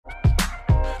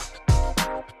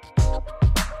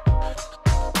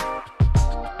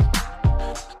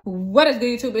What is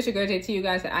good, YouTube? It's your girl JT. You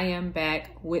guys, I am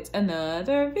back with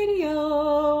another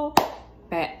video.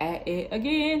 Back at it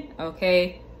again.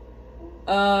 Okay.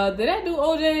 Did I do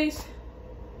OJ's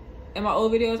in my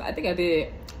old videos? I think I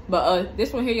did. But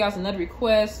this one here, y'all, is another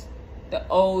request. The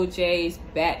OJ's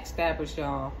Backstabbers,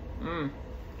 y'all.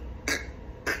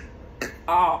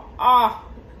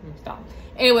 Stop.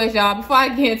 Anyways, y'all, before I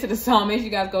get into the song, make sure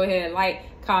you guys go ahead and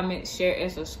like, comment, share,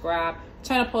 and subscribe.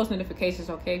 Turn on post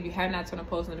notifications, okay? If you have not turned on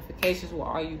post notifications, what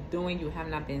are you doing? You have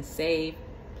not been saved.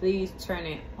 Please turn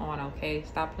it on, okay?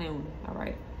 Stop playing with me, all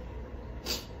right?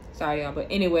 Sorry, y'all, but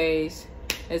anyways,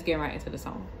 let's get right into the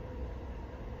song.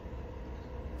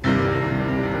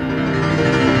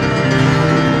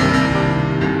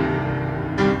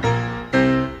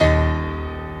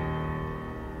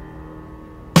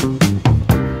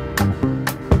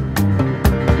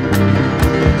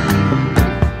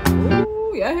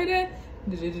 Ooh, y'all hear that?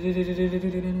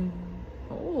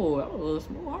 Oh, that was a little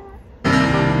smooth, all right.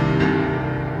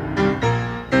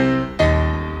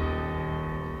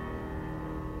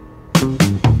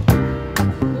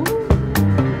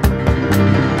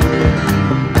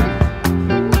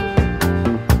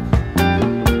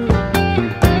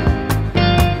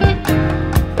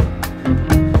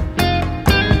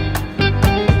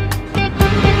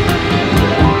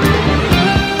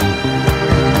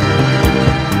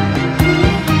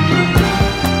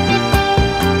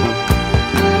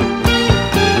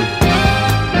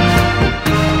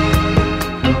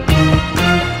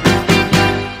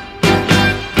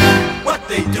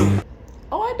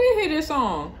 Oh, I did hear this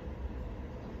song.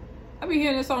 I be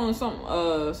hearing this song in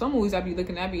some movies I be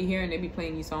looking at. I be hearing they be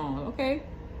playing these songs. Okay.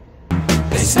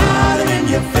 They smiling in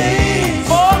your face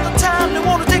all the time. They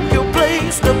wanna take your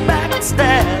place. The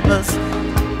backstabbers,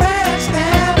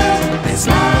 backstabbers. They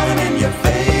smiling in your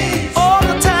face all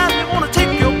the time. They wanna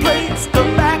take your place. The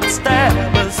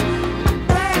backstabbers,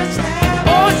 backstabbers.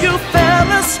 All you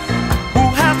fellas who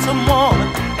have someone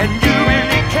and you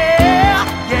really care,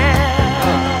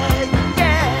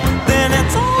 then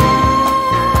it's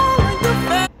all in your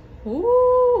face.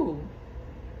 Ooh,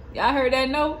 y'all heard that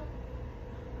note?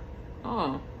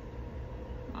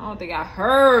 I don't think I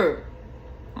heard.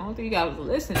 I don't think you guys was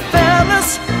listening.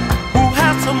 Fellas who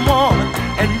have someone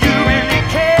and you really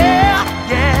care,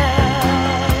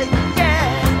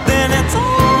 then it's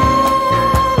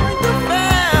all in your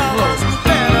fellas. You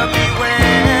better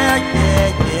beware,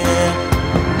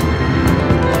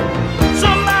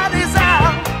 Somebody's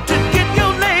out to get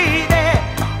your lady.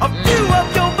 A few of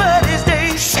your buddies,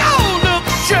 they sure look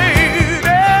shady.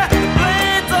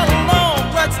 Blades are long,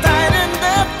 clutch tight in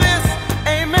their fists,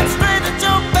 aiming straight at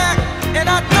your back, and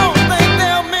I don't think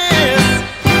they'll miss.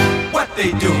 What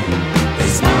they do, they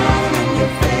smile in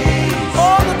your face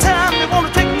all the time. They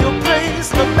wanna take your place.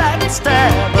 The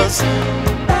backstabbers,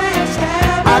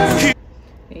 backstabbers.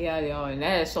 Yeah, y'all, and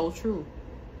that is so true.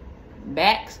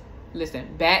 Listen,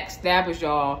 backstabbers,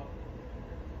 y'all.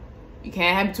 You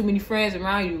can't have too many friends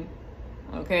around you,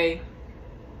 okay?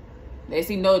 They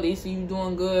see you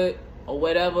doing good or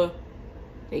whatever.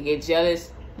 They get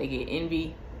jealous. They get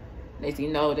envy. They see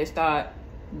they start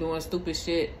doing stupid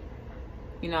shit.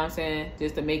 You know what I'm saying?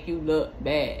 Just to make you look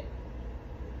bad.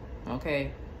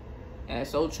 Okay? And that's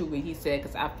so true what he said,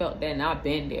 because I felt that and I've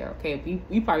been there. Okay?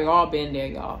 We probably all been there,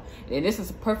 y'all. And this is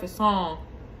a perfect song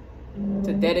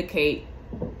to dedicate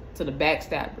to the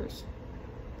backstabbers.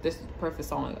 This is the perfect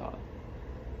song, y'all.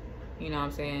 You know what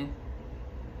I'm saying?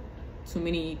 Too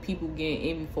many people getting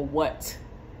envy for what?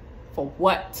 For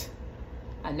what?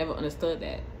 I never understood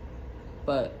that.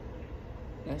 But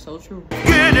that's so true.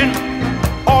 Getting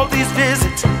all these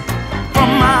visits from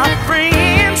my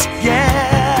friends,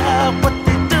 what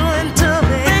they doing to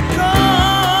me. They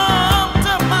come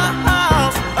to my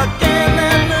house again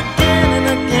and again and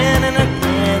again and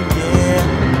again,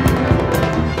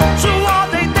 So are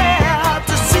they there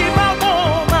to see my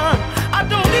woman? I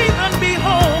don't even be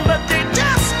home, but they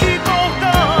just keep on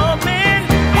coming.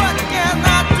 What can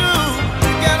I do to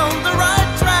get on the right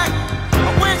track? I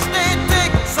wish they'd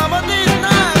take some of these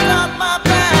knives out my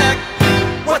back.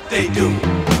 What they do,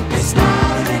 they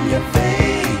smile in your face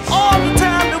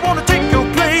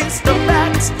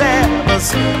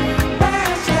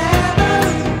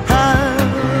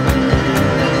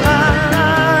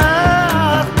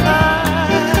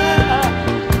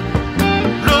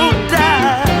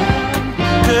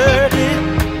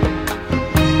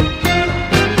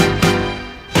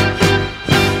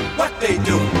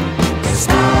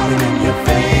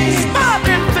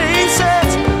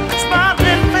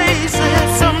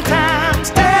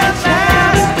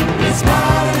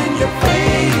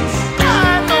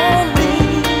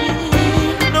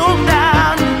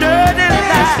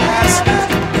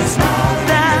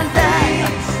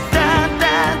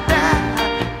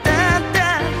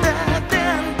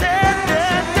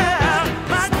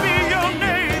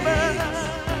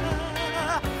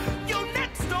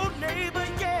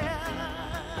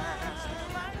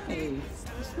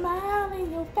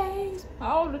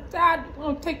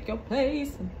take your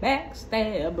place.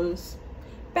 Backstabbers.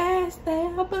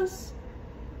 Backstabbers.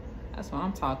 That's what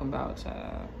I'm talking about,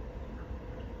 child.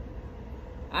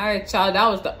 Alright, y'all. That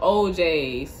was the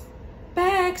OJs.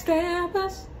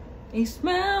 Backstabbers. He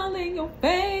smile in your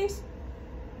face.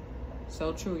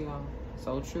 So true, y'all.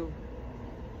 So true.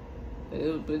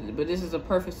 But this is a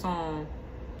perfect song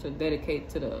to dedicate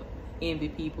to the envy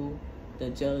people, the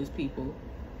jealous people,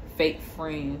 fake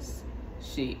friends,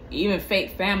 shit, even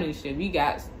fake family shit. We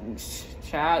got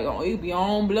child, you be your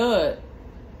own blood.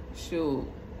 Shoot.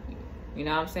 You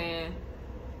know what I'm saying?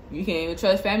 You can't even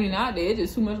trust family nowadays.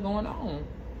 There's too much going on.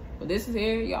 But this is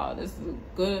here, y'all. This is a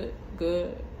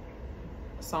good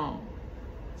song.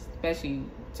 Especially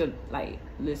to like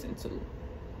listen to.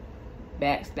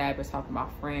 Backstabbers, talking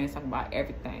about friends, talking about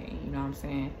everything. You know what I'm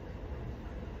saying?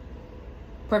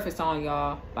 Perfect song,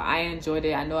 y'all. But I enjoyed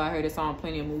it. I know I heard this song in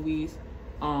plenty of movies.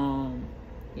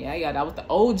 Yeah, that was the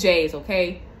OJs,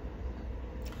 okay?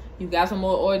 You got some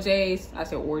more OJs? I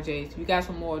said OJs. You got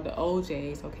some more of the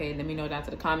OJs, okay? Let me know down to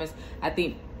the comments. I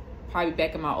think probably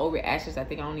back in my overreactions, I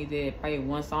think I only did probably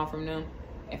one song from them,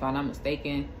 if I'm not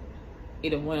mistaken.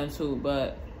 Either one or two,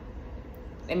 but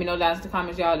let me know down in the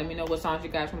comments, y'all. Let me know what songs you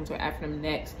guys want to after them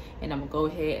next. And I'm going to go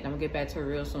ahead and I'm going to get back to it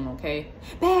real soon, okay?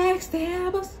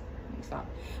 Backstabbers. Stop.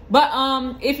 But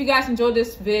if you guys enjoyed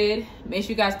this vid, make sure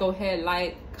you guys go ahead,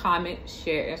 like, comment,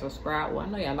 share, and subscribe. Well, I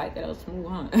know y'all like that. That was smooth,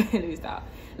 huh? Let me stop.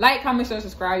 Like, comment, share,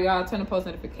 subscribe, y'all. Turn on post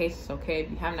notifications, okay?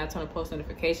 If you have not turned on post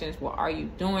notifications, what are you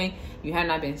doing? You have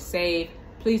not been saved.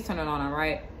 Please turn it on, all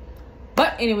right?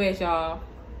 But anyways, y'all,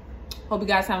 hope you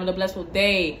guys having a blissful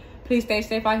day. Please stay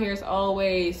safe out here as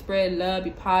always. Spread love, be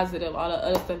positive, all the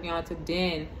other stuff beyond to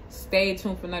den. Stay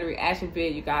tuned for another reaction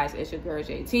vid, you guys. It's your girl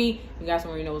JT. You guys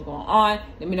already know what's going on.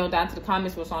 Let me know down to the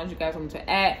comments what songs you guys want me to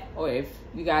add, or if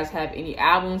you guys have any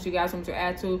albums you guys want me to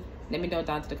add to. Let me know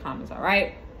down to the comments, all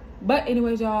right? But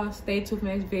anyways, y'all, stay tuned for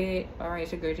the next vid. All right,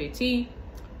 it's your girl JT.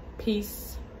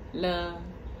 Peace, love,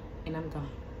 and I'm gone.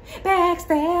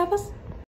 Backstabbers.